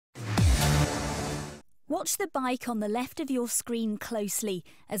Watch the bike on the left of your screen closely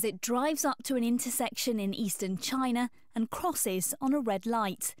as it drives up to an intersection in eastern China and crosses on a red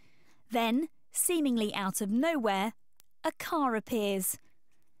light. Then, seemingly out of nowhere, a car appears.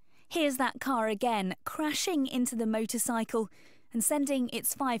 Here's that car again, crashing into the motorcycle and sending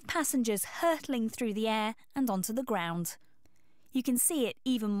its 5 passengers hurtling through the air and onto the ground. You can see it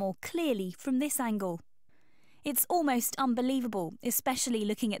even more clearly from this angle. It's almost unbelievable, especially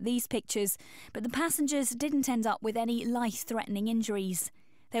looking at these pictures, but the passengers didn't end up with any life-threatening injuries.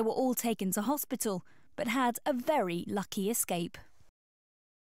 They were all taken to hospital, but had a very lucky escape.